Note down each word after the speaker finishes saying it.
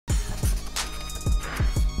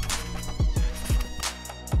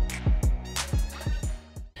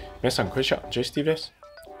皆さんこんにちは、JST です。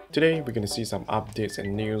Today we're gonna see some updates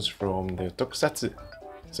and news from the Tokusatsu.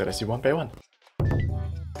 So let's see one by one.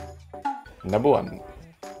 Number 1,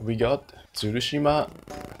 we got Tsurushima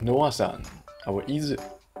Noa-san, our Izu,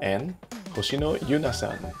 and Hoshino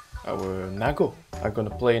Yuna-san, our Nago, are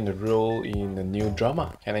gonna play in the role in a new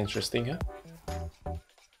drama. Kinda interesting, huh?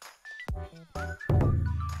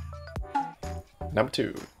 Number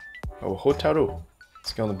 2, our Houtaro.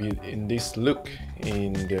 It's gonna be in this look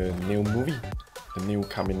in the new movie, the new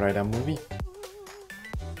Kamen Rider movie.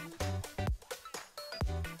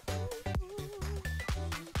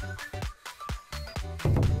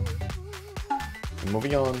 And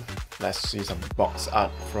moving on, let's see some box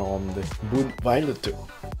art from the Bun Violet.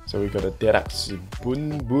 So we got a DX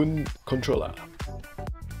BoonBoom Controller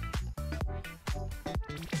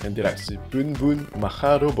and DX bun bun maッ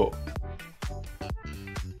ハーロボ.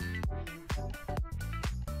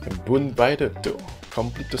 And Bun Violet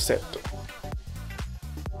complete set.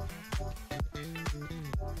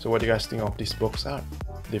 So what do you guys think of this box art?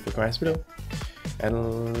 Leave your comments below.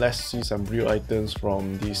 And let's see some real items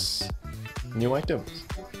from these new items.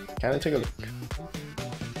 Can I take a look?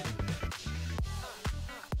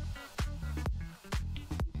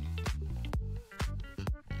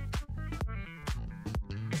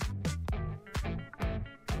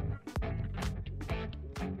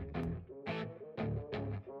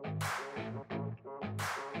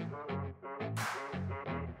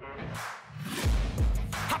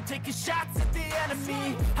 Taking shots at the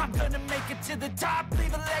enemy, I'm gonna make it to the top,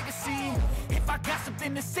 leave a legacy. If I got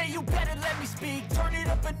something to say, you better let me speak. Turn it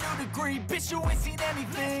up a new degree, bitch, you ain't seen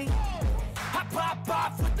anything. I pop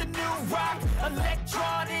off with the new rock,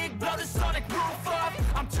 electronic, blow the sonic roof up.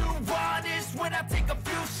 I'm too honest when I take a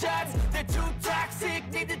few shots. They're too toxic,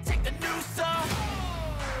 need to take the news off.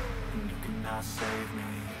 And you cannot save me,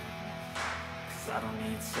 cause I don't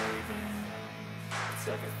need saving. It's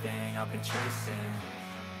everything I've been chasing,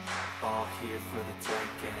 all here for the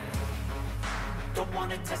taking. Don't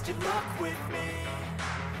wanna test your luck with me,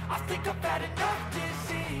 I think I've had enough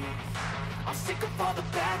disease. I'm sick of all the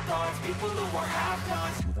bad thoughts, people who are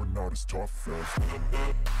half-nots. You are not as tough as.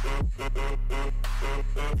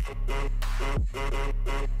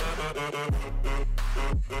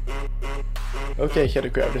 Okay, here to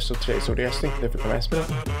grab this for today. So what do you guys think? Leave a comment below.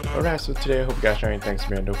 Alright, so today I hope you guys are enjoying. Thanks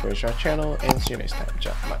for being on the channel, and see you next time.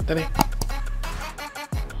 Ciao, matane.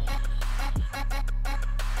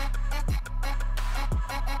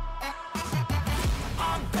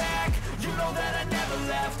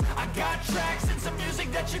 Got tracks and some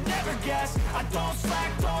music that you never guess. I don't slack,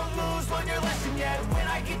 don't lose, learn your lesson yet. When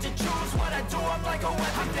I get to choose what I do, I'm like a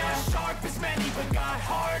weapon. I'm not sharp as many, but got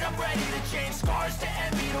heart. I'm ready to change scars to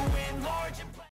envy, to